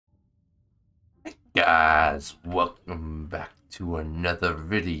Guys, welcome back to another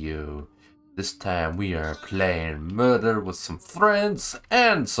video. This time we are playing murder with some friends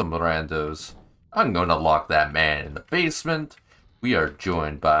and some randos. I'm gonna lock that man in the basement. We are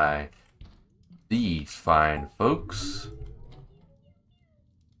joined by these fine folks.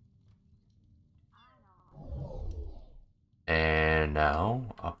 And now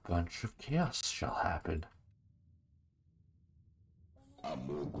a bunch of chaos shall happen.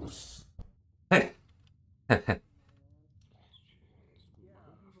 Hey. You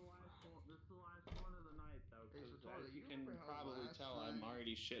can probably tell I'm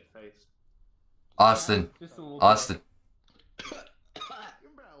already shit-faced. Austin. Austin.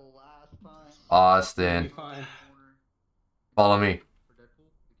 Follow me.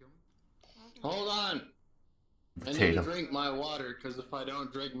 Hold on. I need to drink my water, because if I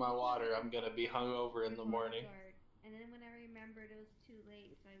don't drink my water, I'm gonna be hungover in the morning. And then when I remembered it was too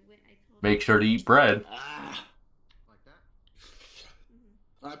late, so I told Make sure to eat bread. Like that?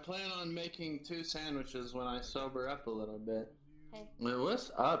 I plan on making 2 sandwiches when I sober up a little bit. Hey. Well,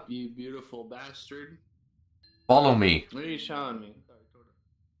 what's up, you beautiful bastard? Follow me. What are you showing me?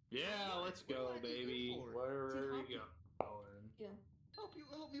 Yeah, let's go, baby. Where we go?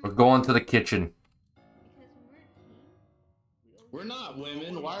 We're going to the kitchen. We're not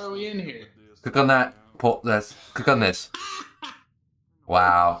women. Why are we in here? Click on that. Pull this. Click on this.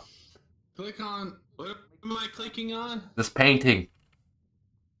 Wow. Click on. What am I clicking on? This painting.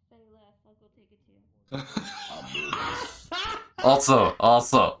 Say left, I'll go take it to you. Also.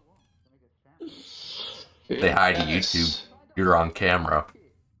 Say hi to YouTube. You're on camera.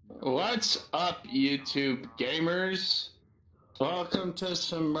 What's up, YouTube gamers? Welcome to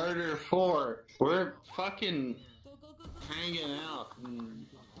some Murder 4. We're fucking hanging out.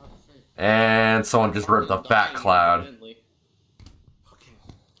 And someone just ripped a fat cloud.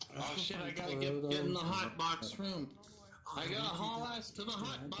 Oh shit, I gotta get in the hot box room. I gotta haul ass to the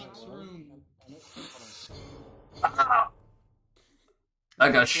hot box room. I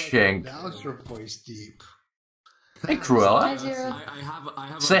got shanked. Now it's your voice deep. Hey, Cruella. I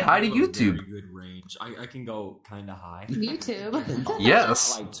have Say hi to a YouTube. Very good range. I can go kind of high. YouTube.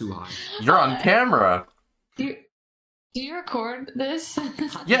 Yes. I like too high. You're on camera. Do you record this?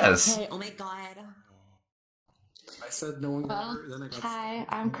 Yes. Hey, oh my god. I said no one got hurt, then I got Hi,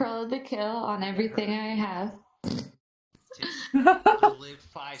 I'm Cruella the Kill on everything I have. Live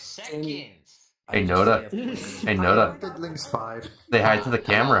 5 seconds. Hey, Noda. Hey, Noda. Diddling's 5. Say hi to the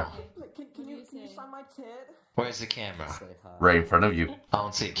camera. Can you sign my tit? Where's the camera? Right in front of you. I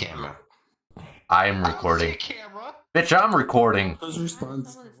don't see a camera. I am I don't recording. see a camera. Bitch, I'm recording. Those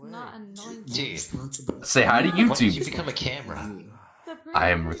response. Someone that's not annoying. Dude, Say hi to when did you YouTube. become a camera? I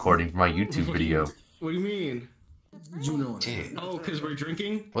am recording for my YouTube video. What do you mean? You know it. Dude, Oh, because we're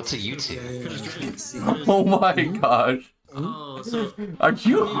drinking? what's a YouTube? Oh my gosh. Oh, so... Are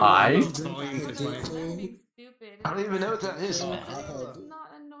you high? Volume is my... Stupid. I don't even know what that is, man. It's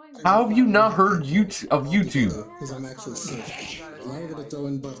not annoying. How have you not heard of YouTube? Because I'm actually sick. Now we're gonna throw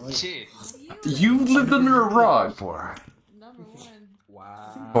in Bud Light. Dude, You lived under a rock. Number one.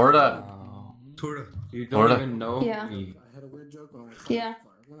 Wow. Torta. Torta. You Torta. don't even know Yeah. me. I had a weird joke when I was Yeah.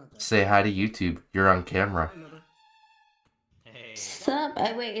 We're not that Say hi to YouTube. You're on camera. hey. Sup?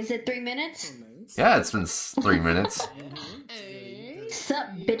 Wait, is it 3 minutes? nice. Yeah, it's been 3 minutes. Sup,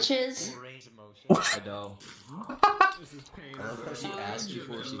 bitches? I know. She asked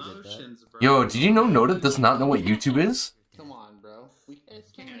before she did that. Yo, did you know Noda does not know what YouTube is? Come on, bro.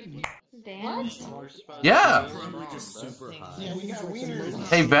 Dance? Yeah. Probably just super high. Yeah, we got wieners.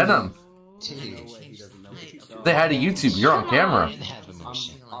 Hey, Venom. Dude, Say hi to YouTube. You're on camera. I didn't have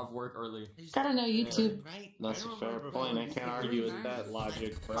emotion. I'm off work early. Gotta know YouTube. That's a fair point. I can't argue with that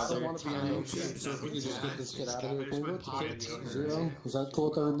logic, I brother. want to be on the shit, so if we can just get this kid out of here, cool with it? 0? Is that cool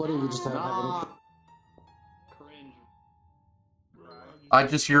with everybody? We just haven't had Cringe. I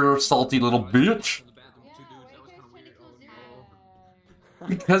just hear a salty little bitch.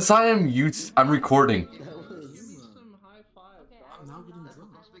 Because I am I'm recording. any... Some high five, I'm now getting drunk.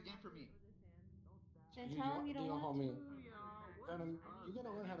 Then tell him you don't want homie. Venom, you gotta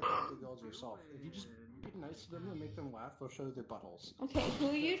learn how to talk to girls yourself. If you just be nice to them and make them laugh, they'll show you their buttholes. Okay, who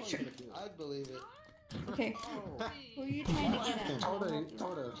are you? I'd believe it. Okay, who are you trying to get at?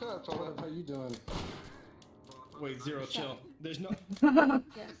 Torta. Shut up, Torta. How you doing? Wait, Zero, chill. There's no...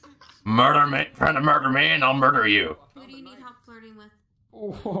 Yes. Murder me. Trying to murder me and I'll murder you. Who do you need help flirting with?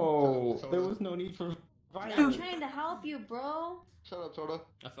 Whoa, there was no need for I'm violence. trying to help you, bro. Shut up, Torta.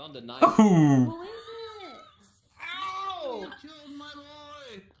 I found a knife. Ooh. Who is it? Ow! You killed my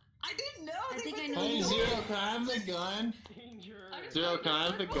boy! I didn't know. I think I know. Hey, Zero, can I have the gun? Zero, can I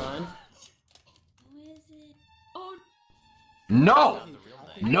have the gun? Who No!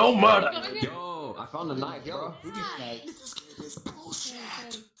 No murder! Yo, I found a knife, bro.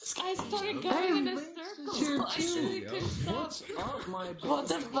 I started going in a circle. I really couldn't stop. What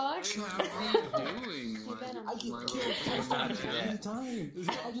the fuck? What are you doing? I just want to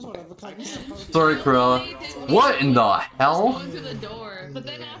have a conversation. Sorry, Cruella. What in the hell? Going through the door, but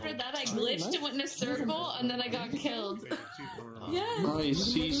then after that I glitched and went in a circle, and then I got killed. Yes.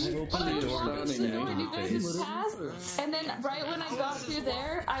 Nice. He's You guys just passed, and then right when I got through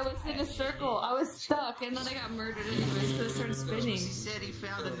there, I was in a circle. I was stuck, and then I got murdered anyways because it started spinning. He said he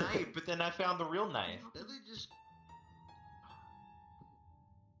found a knife, but then I found the real knife. It's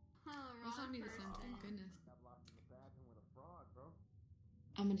not me the same thing, goodness.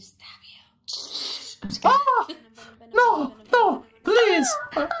 I'm gonna stab you. I'm just kidding. No, no, please!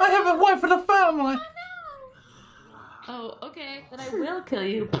 I have a wife and a family! Oh, okay. Then I will kill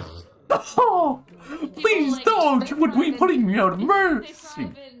you. Oh, please don't! You would be putting me out of They mercy!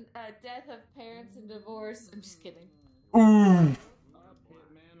 thrive in death of parents and divorce. I'm just kidding. Ooh.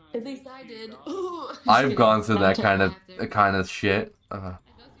 At least I did. Ooh, I'm just I've kidding. gone through that After. kind of shit.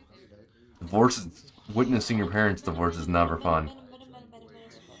 Divorce, witnessing your parents' divorce is never fun.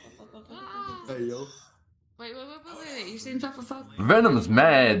 Hey, yo. Wait. You saying fuck? Venom's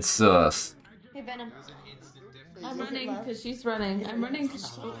mad sus. Hey, Venom. I'm running because she's running. I'm running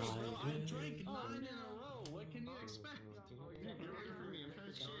because What can you expect?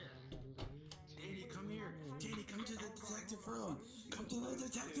 Danny, come here. Danny, come to the detective room. Come to the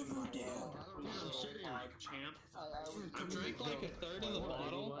detective room, Dan. Champ. I drank like a third of the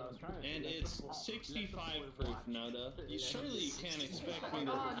bottle, and it's 65 proof, Noda. Surely you can't expect me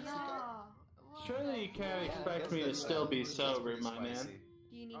to. Surely you can't expect me to still be sober, my man.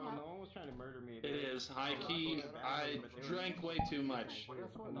 Do you need help? No one was trying to murder me. It is high key. I drank way too much.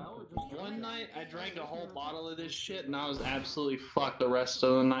 One night I drank a whole bottle of this shit, and I was absolutely fucked the rest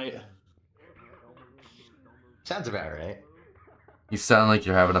of the night. Sounds about right. You sound like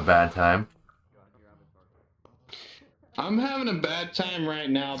you're having a bad time. I'm having a bad time right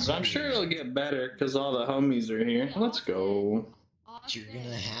now, but I'm sure it'll get better because all the homies are here. Let's go. You're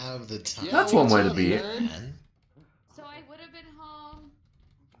gonna have the time. Yeah, That's one what's way to up, be it. nerd? So I would have been home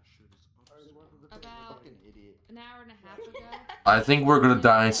about an hour and a half ago. I think we're gonna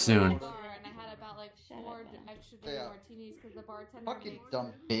die soon. And I had about like 4 extra dirty martinis because the bartender Fuck you, makes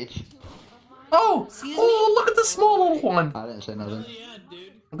dumb bitch. Oh! Oh, look at the small little one! I didn't say nothing. Hell yeah,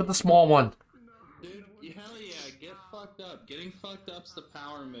 dude. Look at the small one. Dude, hell yeah, get fucked up. Getting fucked up's the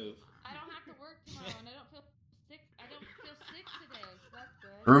power move. I don't have to work tomorrow and I don't feel sick. I don't feel sick today, so that's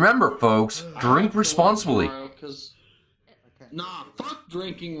good. Remember, folks, drink responsibly. Nah, fuck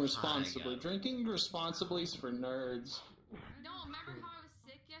drinking responsibly. Drinking responsibly is for nerds. No, remember how I was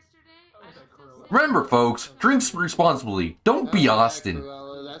sick yesterday? I don't feel sick. Remember, folks, drink responsibly. Don't be Austin.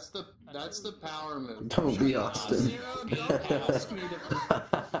 Cruella, that's the power move. Don't be Austin. Zero, don't ask me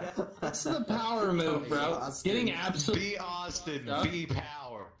to... That's the power move, bro. Getting absolute... Be Austin. Be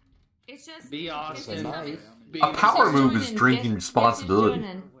power. It's just Be Austin. A power move is drinking responsibility.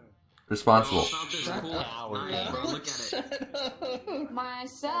 Responsible. Power. Look at it.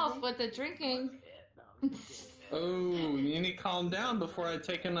 Myself with the drinking. Oh, you need to calm down before I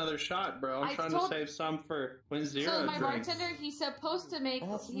take another shot, bro. I'm trying to save some for when Zero So my drinks. bartender, he's supposed to make.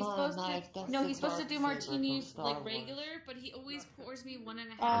 He's supposed to do martinis like regular, but he always pours me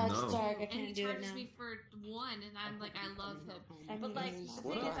 1.5. It's dark. I And he can't do it charges now. me for 1, and I'm like, I love him. But like, the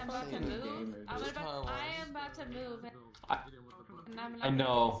What thing a is, I'm about to fucking move. gamer, I dude. am about to move, and I'm not I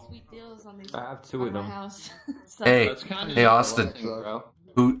know. getting sweet deals on these. I have two on of my them. house. So, Hey, That's kinda hey, Austin. blessing, bro.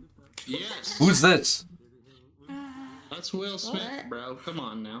 Who? Yes. Who's this? That's Will Smith, What? bro. Come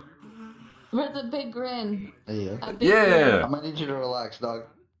on now. with a big grin. Yeah. A big Yeah. I'm gonna need you to relax, dog.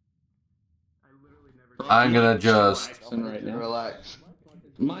 Bro, I'm gonna just- relaxing right now. Relax.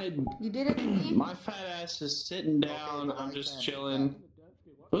 My You did it to me? my fat ass is sitting down. I'm just chilling.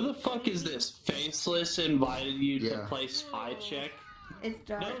 Who the fuck is this? Faceless invited you to Yeah. play spy check? It's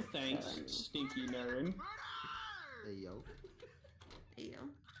dark. No thanks, stinky nerd. Hey, yo.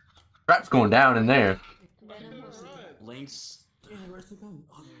 Crap's going down in there. Links. No, you're not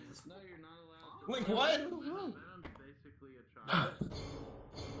allowed. Link, what? Venom's basically a child.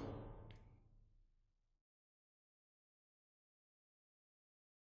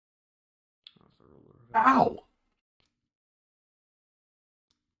 Ow!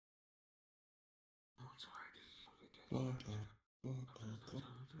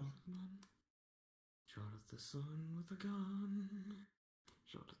 Shot at the sun with a gun.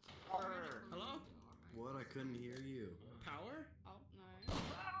 Shot at the... Hello? What? I couldn't hear you. Power? Oh, no.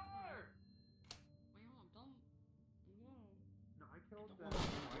 Wait, hold on, don't.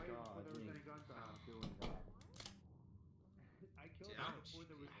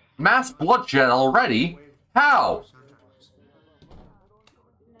 Mass bloodshed already? How?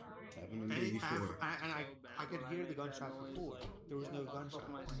 I could hear the gunshot before. There was no gunshot.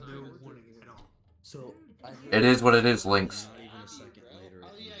 No warning at all. So It is what it is, Lynx. Oh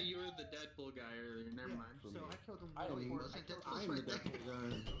yeah, you were the Deadpool guy earlier. Never mind. So I killed him. I'm the Deadpool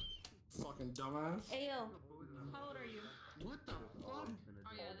guy. Fucking dumbass. Ayo, how old are you? What the fuck?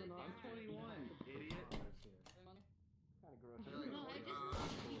 Oh yeah, I'm 21, idiot. No, I just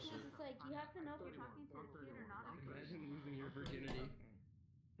because it's like you have to know if you're talking to a kid or not. Imagine losing your virginity.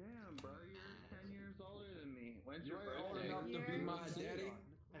 Damn, bro, you're 10 years older than me. When's your birthday? to be my daddy.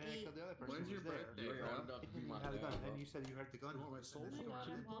 And then I killed the other person. When's your birthday, bro? You had the gun, and you said you heard the gun. I'm almost 31.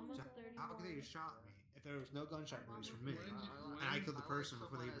 How could they have shot me if there was no gunshot noise from me? And I killed the person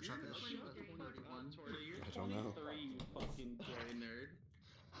before they even shot the gun. You're 23, you fucking toy nerd.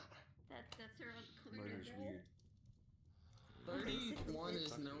 That's around the corner. Murder's weird. 31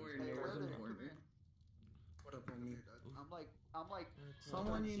 is nowhere near as important. What up, homie? I'm like.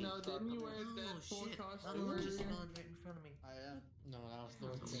 Someone you know, didn't you wear a Deadpool costume earlier? Right in front of me. I am. No, I was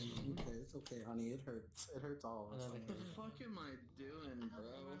 13. Okay, it's okay, honey. It hurts. It hurts all of us. What the fuck am I doing, bro?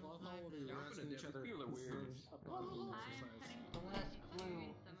 How old are you? We're asking each other. I'm heading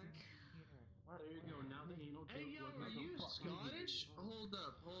There you go. Now the anal. Hey yo, are you Scottish? Hold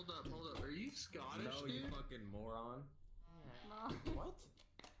up. Are you Scottish, No, dude? you fucking moron. What?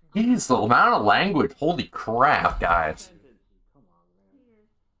 Jeez, the amount of language. Holy crap, guys. Come on, man.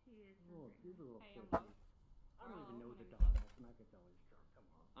 He is. He's a little Hey, kid. I don't even know the dog, and I can tell he's drunk. Come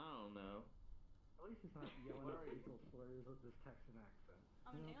on. I don't know. At least he's not yelling at facial slurs with this Texan accent.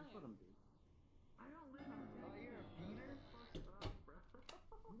 I'm an Just let alien. him be. I don't live in Oh, you're a beater?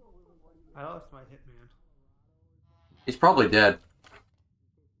 I lost my hitman. He's probably dead.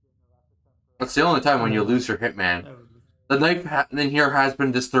 That's the only time when you lose your hitman. The knife in here has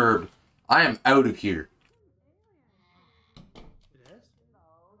been disturbed. I am out of here. It is?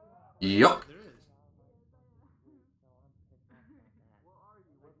 Yup. There is.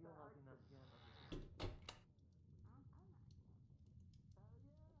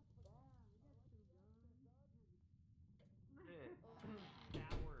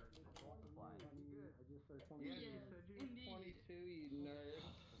 Yeah, you said you Indeed. were 22, you nerd.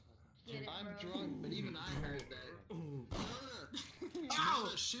 Get it, I'm bro. drunk, but even I heard that. No,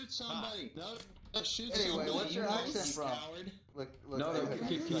 shoot somebody. No, shoot Anyway, somebody. what's your You accent from? coward. Look. No, hey,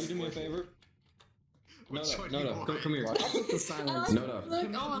 can you do me a favor? No, come here. I like No.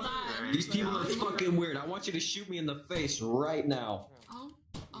 look all that. These people are fucking weird. I want you to shoot me in the face right now. Oh.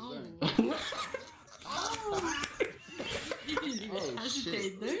 Oh,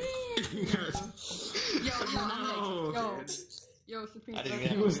 Hesitate there. Yo, Supreme.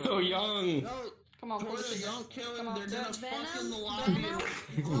 He was so young. No, Come on, Porter, don't kill him. They're gonna fuck in the Venom? lobby.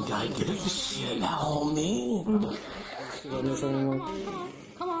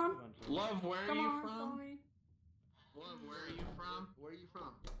 Come on. Love, where are Come you on, from? sorry. Love, where are you from? where are you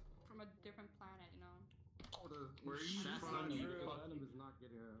from? From a different planet, you know. Where are you from? You fucking... is not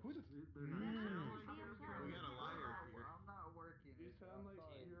getting a... We got a liar here. I'm not working. You sound like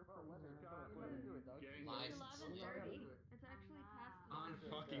you're from Scotland. Nice. 11:30. It's actually past.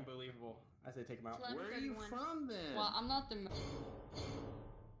 Unfucking believable. I say take him out. Where are you 11:31. from then? Well, I'm not the.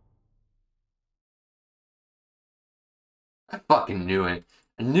 I fucking knew it.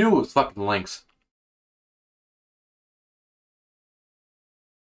 I knew it was fucking Lynx.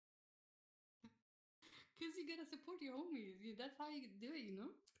 Cause you gotta support your homies. That's how you do it, you know.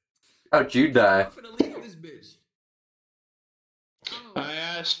 How'd you die? I'm finna leave this bitch. Oh. I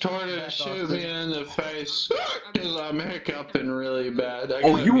asked Porter to shoot me in the face because I'm hiccuping really bad. I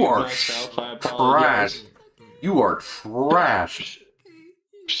Oh, gotta you mute are myself. I apologize. trash. You are trash.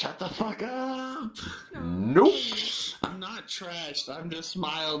 Shut the fuck up. Nope. I'm not trashed. I'm just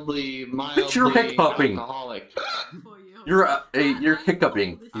mildly But you're hiccuping. alcoholic. You're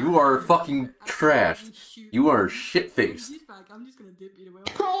hiccuping. You are fucking trash. You are shit-faced. I'm just gonna dip either way.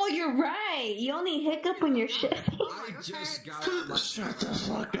 Oh, you're right. You only hiccup when you're shit. I just got my Shut the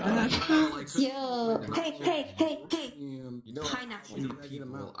fuck up. Yo, hey. You know Pineapple. how many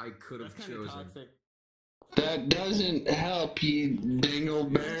people I could have chosen. That doesn't help, you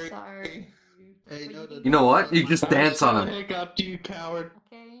dingleberry. Sorry. Hey, no, You know what? You just dance on him. Hiccuped, you coward.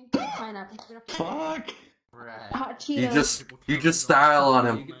 Okay. Pineapple. Fuck. Hot You Cheetos. just style on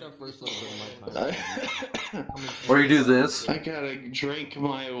You him. get that first little bit of my time. Or you do this. I gotta drink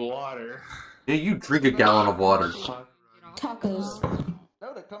my water. Yeah, you drink a gallon of water. Fuck. Tacos.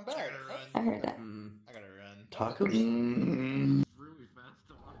 No, to come back. I heard that. I gotta run. Mm.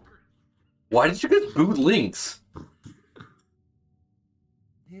 Why did you guys boot Lynx?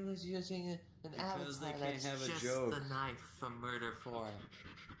 He was using an Because they avatar can't that's have a just joke. the knife from Murder 4.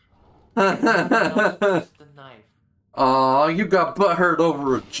 It's not enough, just the knife. Aw, you got butthurt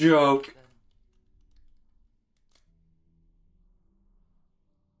over a joke.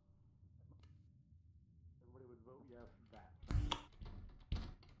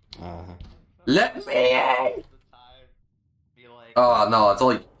 Let me in! Oh, no, it's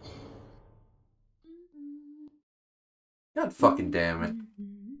like... God fucking damn it.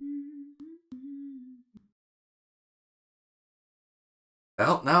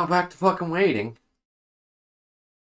 Well, now back to fucking waiting.